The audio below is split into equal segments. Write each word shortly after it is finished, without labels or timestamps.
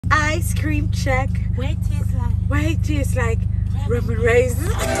Ice cream check. What it tastes like? What it tastes like? Rum and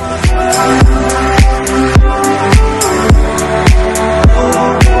raisins.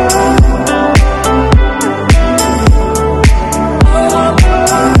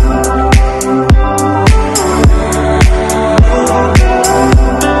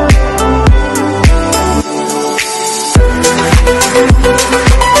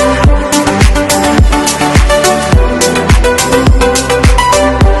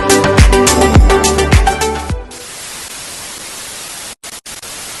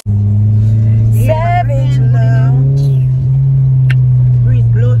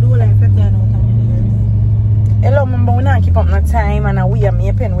 Time and we are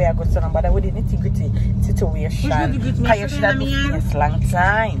making we are going to but with the nitty-gritty situation. I should have been this long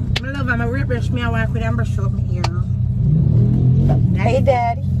time. My love, I'm a rip brush me. I work with them brush up my ear. Hey,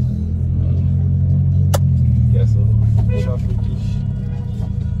 Daddy. Yes, sir.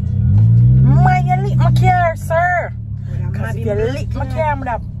 My, you lick my car, sir. Because if you lick my car, I'm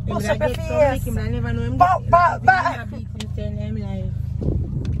going to bust up your face.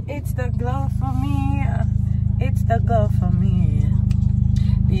 It's the glow for me. It's the glow for me.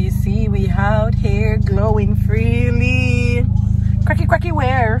 Do you see we out here glowing freely? Cracky, cracky,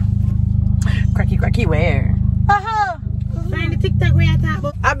 where? Cracky, cracky, where? Aha! Find the TikTok where I talk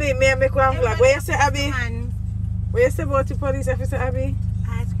about. Abby, may I make one vlog? Where you say, Abby? Where you say about the police officer, Abby?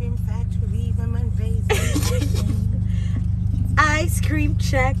 Ice cream factory, women vase. Ice cream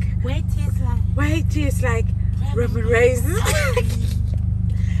check. What it tastes like? What it tastes like? Rum and raisins.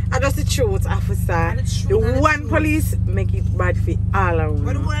 And that's the truth, officer. The one police make it bad for all around.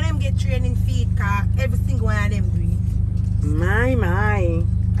 But one of them get training feet, car. Every single one of them do it. My.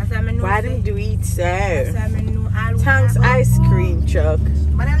 Why them do it, sir? Thanks, ice cream truck.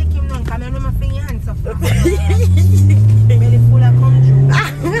 But I like him now, because I know my finger hands off. Belly full of cum juice.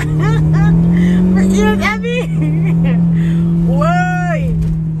 Yes, Abby. Why?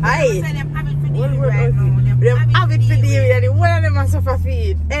 Hi. Them have it for the right now. Them have it for the area. One of them are suffer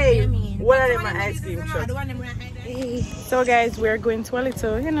feed. Hey, one of them are ice cream truck. So guys, we're going to a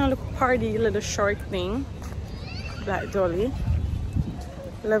little, little party, little short thing. Black Dolly.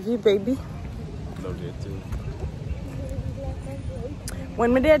 Love you, baby. Love you too.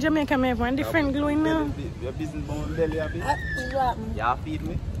 When me there Jamaica, I have one different glowing now. Your business bone belly, Abby? Yeah, feed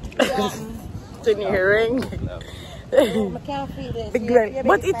me. To your ring. I can't feed it. Big belly.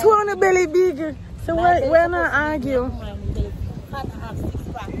 But it won't belly big. So why not argue?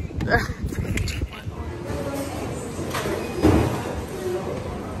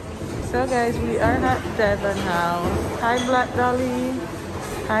 So guys, we are at Devon house. Hi Black Dolly.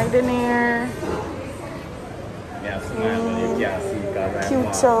 Hi Denier.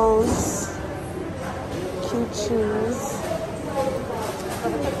 Cute toes. Cute shoes.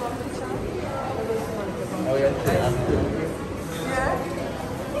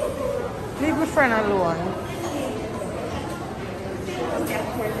 Leave my friend alone.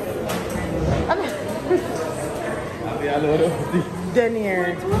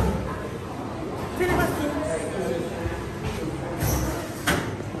 Denier.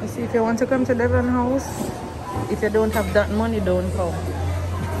 See, if you want to come to Devon house, if you don't have that money, don't come.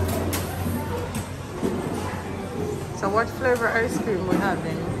 So what flavor ice cream we have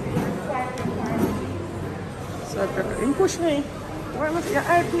then? So you push me. Where must you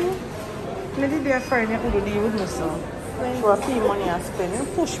help me? Maybe they are friend you do with me so. So I pay money and spend. You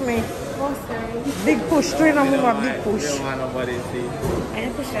push me. Oh, sorry. Big push. Do you know a big push? I don't want nobody to see. I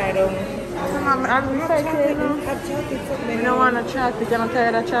have to try them. I'm recycling now. You don't want to chat. You cannot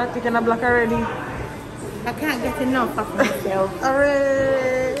tired of chat. You cannot block already. I can't get enough of myself.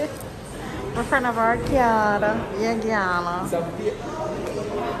 Alright. My friend of our Kiara. Yeah, Kiara.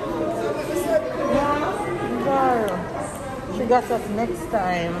 Girl. She got us next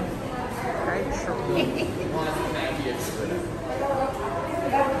time. Right, sure.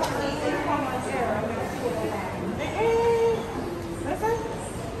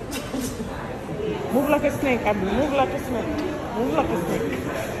 Move like a snake, Abby. Move like a snake. Move like a snake.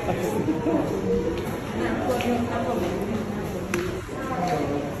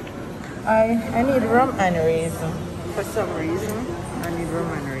 I need rum and raisin. For some reason, I need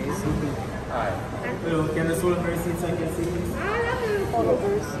rum and raisin. Alright. Can I hold up the receipt so I can see this? Hold up the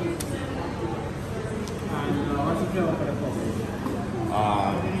receipt. And what's the flavor for the coffee?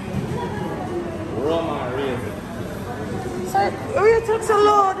 Rum and raisin. Sorry, you took so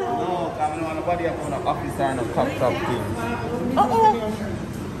loud? No, because I don't want nobody up on the officer and the top thing. Uh-oh.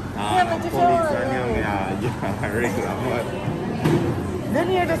 Police and regular, but Then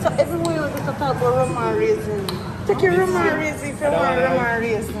here, everywhere we just talk about rum and raisin. Take your Roman race if you want Roman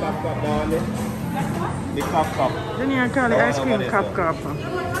race. The cup cup. Then you call the ice cream cup.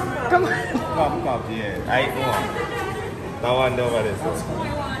 Come on. Cup, yeah. I eat one. That one over there.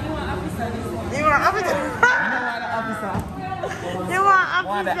 You want officer? You want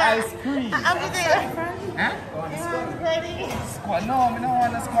Want the ice cream. Officer? Huh? You want squaddy? Squad? No, I don't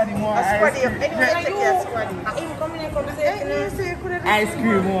want a squaddy more. A squaddy. Anyway, take your squaddy. Ice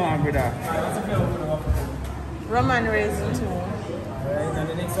cream more, brother. Roman raisin too. Alright, and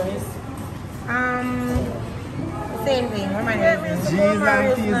the next one is? Same thing, Roman raisin. Jeez,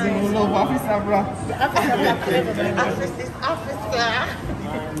 I'm teasing. You love officer, bro. Officer.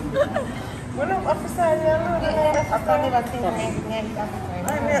 What up, officer? I've never seen him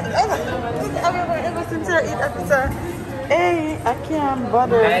Ever since I eat officer. Hey, I can't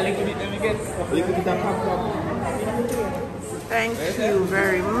bother. Let me get a cup. Thank you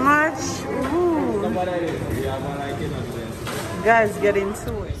very much. Ooh. Guys, get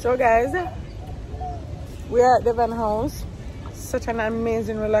into it. So guys, we are at Devon house. Such an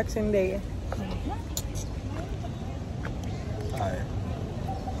amazing, relaxing day. Hi.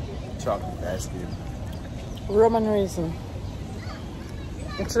 Chocolate ice cream. Roman raisin.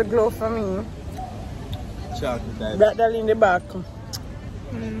 It's a glow for me. Chocolate ice cream. That in the back.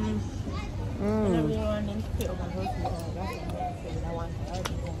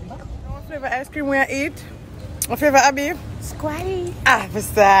 What flavor ice cream we eat? What flavor, Abby? Squaddy.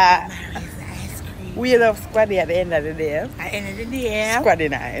 Officer. Ice cream. We love squaddy at the end of the day. At the end of the day. Squaddy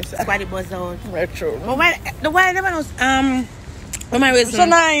nice. Squaddy buzz out. Very true. But why Devon was Roman raisin? So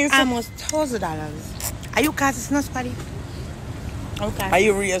nice. Almost $1,000. Are you casting no squaddy? Okay. Are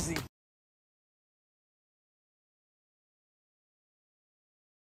you really?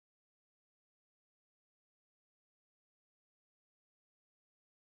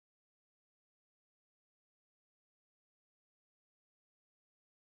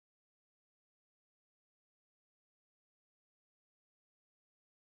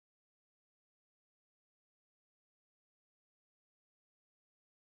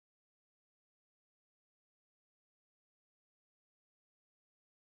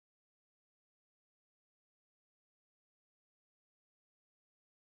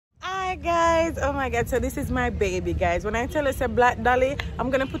 Hi guys, oh my god, so this is my baby, guys. When I tell us a black dolly, I'm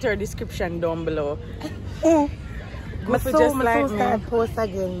gonna put her description down below. Start post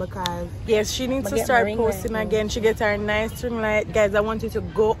again because yes, she needs to start posting again. She gets her nice ring light. Guys, I want you to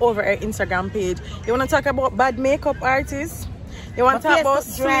go over her Instagram page. You want to talk about bad makeup artists? You want to talk about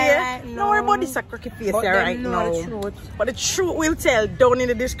Slay? No worry about this crooked face here right now. But the truth will tell down in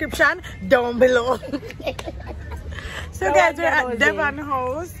the description down below. So guys, we're at Devon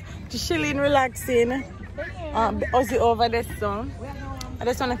house, chilling, relaxing. Ozzy over the sun. I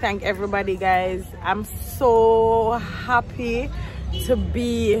just want to thank everybody, guys. I'm so happy to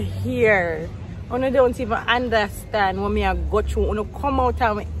be here. I don't even understand when I go through. When I come out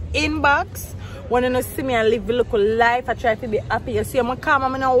of my inbox, when you see me and live a local life, I try to be happy. You see, I'm calm,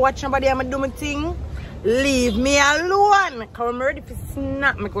 I'm not watch nobody, I'm do my thing. Leave me alone. Because I'm ready to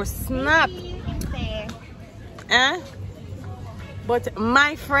snap. I go snap. But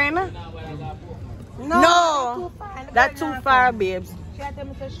my friend, no, that's too far, babes.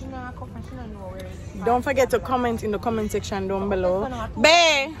 Don't forget to comment in the comment section down below.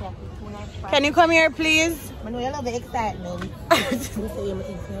 Bae, can you come here, please? I know you love the excitement.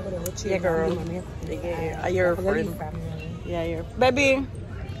 Yeah, girl. Yeah, you're a friend. Yeah, you're. Baby.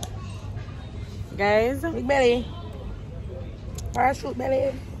 Guys. Big belly. Parachute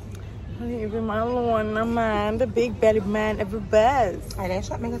belly. Leave him alone, man. The big belly man ever best. I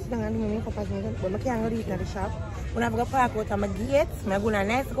shop me sit down and do my makeup as well. But I can't go eat in the shop. When I go park out of my gate, I go to a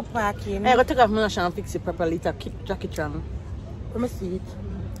nice go parking. I go take off my shop and fix it properly to keep jacket on. Let me see it.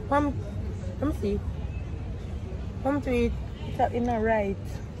 Let me see it. Come to it. It's in the right.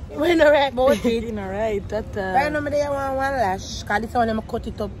 We're in the right about it. In the right. That right now I want one lash. Because this one I cut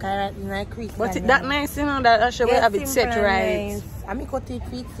it up kind of in my crease. But it, that nice, you know, that actually have it set right. Nice. I cut it,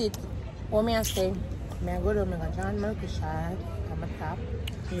 fix it. What me I say? I go to my John Mercury shot. I'm a top.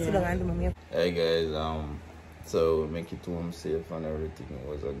 Sit down and do my makeup. Hey guys, so make it home safe and everything. It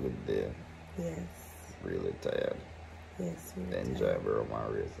was a good day. Yes. Really tired. Yes. Really enjoy my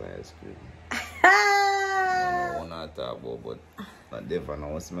race ice cream. I don't know what I talk about, but Devon,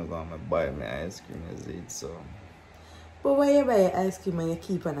 once I go and buy my ice cream, I eat so. But why you buy ice cream and you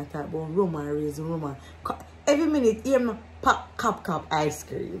keep on talk about Roman raisin, Roman? Every minute you pop cup ice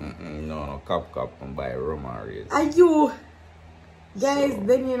cream. No, cup and buy Roman raisin. Are you? Guys, so,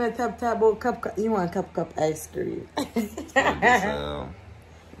 then you're not talk about cup, you want cup ice cream.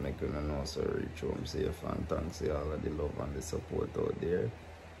 make you know so reach home safe and thanks to all of the love and the support out there.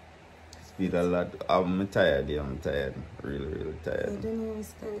 It's been a lot. I'm tired, I'm tired. Really tired. I don't know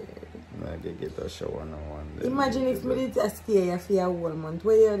what's tired. I can get a shower now and imagine if me did scare you for a whole month.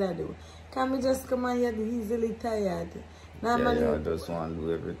 What you gonna do? Can we just come and you're easily tired? Normally, yeah, you just want to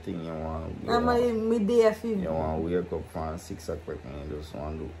do everything you want. Normally, midday I feel. You want to wake up from 6 o'clock and you just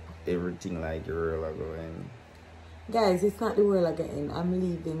want to do everything like you're really going. Guys, it's not the world again. I'm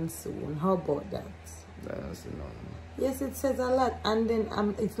leaving soon. How about that? That's enough. Yes, it says a lot. And then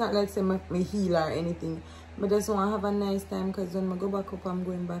it's not like say me heal or anything. But just want to have a nice time because when I go back up, I'm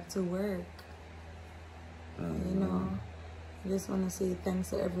going back to work. You know, I just want to say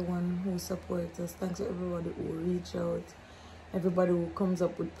thanks to everyone who supports us. Thanks to everybody who reach out. Everybody who comes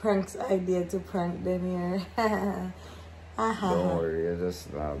up with pranks idea to prank them here. Don't worry, you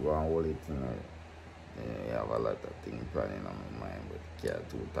just not go and hold it in you have a lot of things planning on my mind, but you can't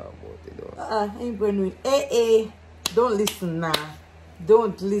too talk about it though. Ain't going to hey, don't listen now.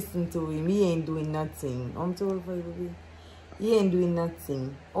 Don't listen to him. He ain't doing nothing. I'm told for you, baby. He ain't doing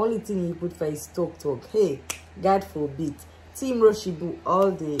nothing. Only thing he put for his talk. Hey, God forbid. Team Roshi do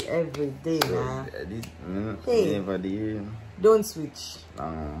all day, every day, man. Hey, never did. Don't switch.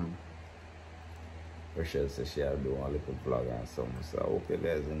 Rochelle says she have do one little vlog and something, so I hope you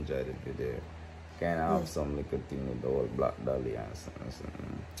guys enjoy the video. Kind of have some little thing with the old Black Dolly and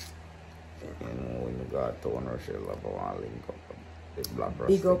something. You know, when you got to town, Rochelle have one link up. The Black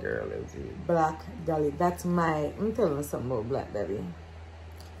Rusty girl is it. Black Dolly. That's my. I'm telling you something about Black Dolly.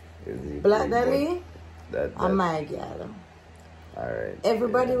 Black Dolly? That's my girl. Alright.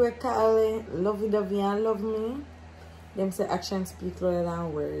 Everybody will call it lovey-dovey and love me. Them say actions speak louder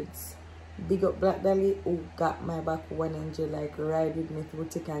than words. Big up Black Dolly who got my back 100, like ride with me through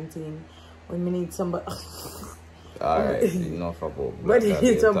thick and thin. When we need somebody. Alright, enough about Black Dolly. But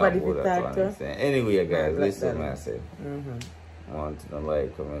you need somebody to talk to. Anyway, guys, listen what I say. I want to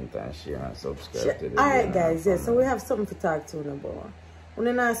like, comment, and share and subscribe to the video. Alright, guys, yeah, so we have something to talk to you about.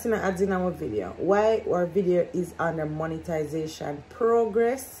 We're not seeing ads in our video. Why our video is under monetization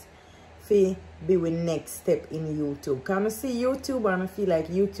progress? Be with next step in YouTube. Can I see YouTube and I feel like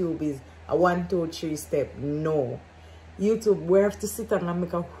YouTube is a 1, 2, 3 step? No. YouTube, we have to sit down and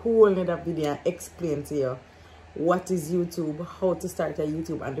make a whole other video and explain to you what is YouTube, how to start a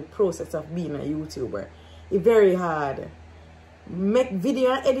YouTube, and the process of being a YouTuber. It's very hard. Make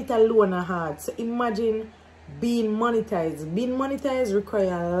video and edit alone are hard. So imagine being monetized. Being monetized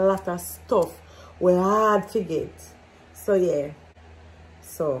requires a lot of stuff. We're hard to get. So yeah.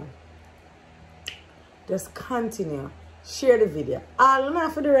 So just continue. Share the video. All you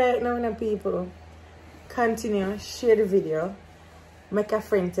have to do right now, people. Continue. Share the video. Make a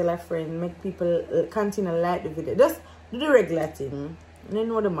friend tell a friend. Make people continue like the video. Just do the regular thing. You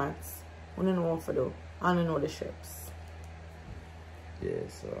know the maths. You know what to do. And you know the shapes. Yeah,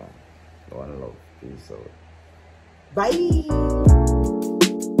 so one love. Peace out. Bye.